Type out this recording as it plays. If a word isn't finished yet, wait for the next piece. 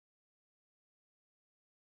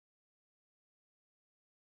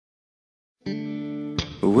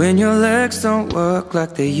When your legs don't work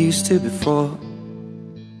like they used to before,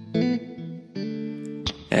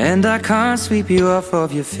 and I can't sweep you off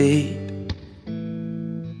of your feet,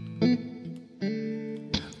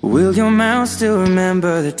 will your mouth still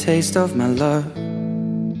remember the taste of my love?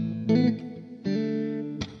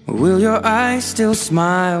 Will your eyes still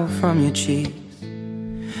smile from your cheeks?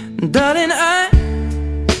 Darling, I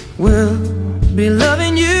will be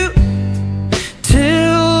loving you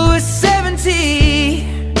till we're 70.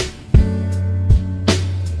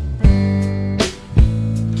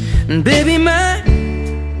 And baby, my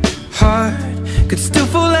heart could still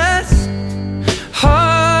fall as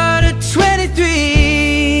hard at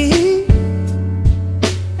 23.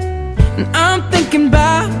 And I'm thinking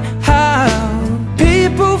about how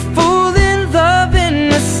people fall in love in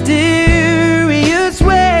mysterious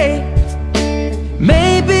ways.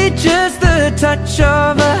 Maybe just the touch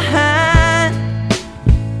of a hand.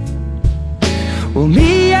 Well,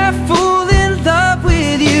 me, I fall in love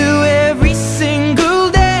with you every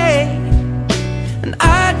single day. And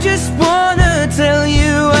I just wanna tell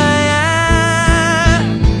you I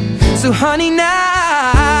am. So honey,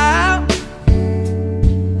 now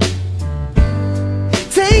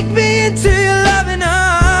take me into your loving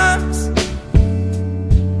arms.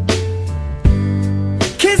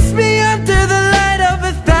 Kiss me under the light of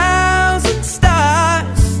 1,000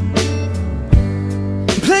 stars.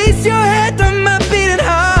 Place your head on my beating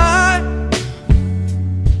heart.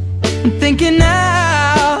 I'm thinking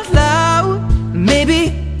out loud,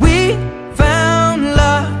 maybe we found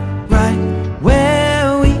love right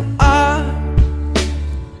where we are.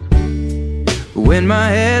 When my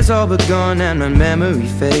hair's all but gone and my memory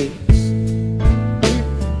fades,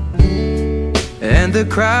 and the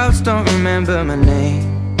crowds don't remember my name,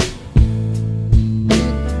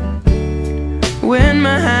 when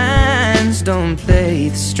my hands don't play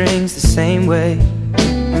the strings the same way,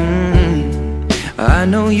 I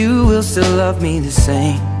know you will still love me the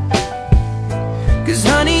same. 'Cause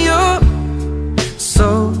honey, your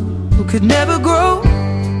soul could never grow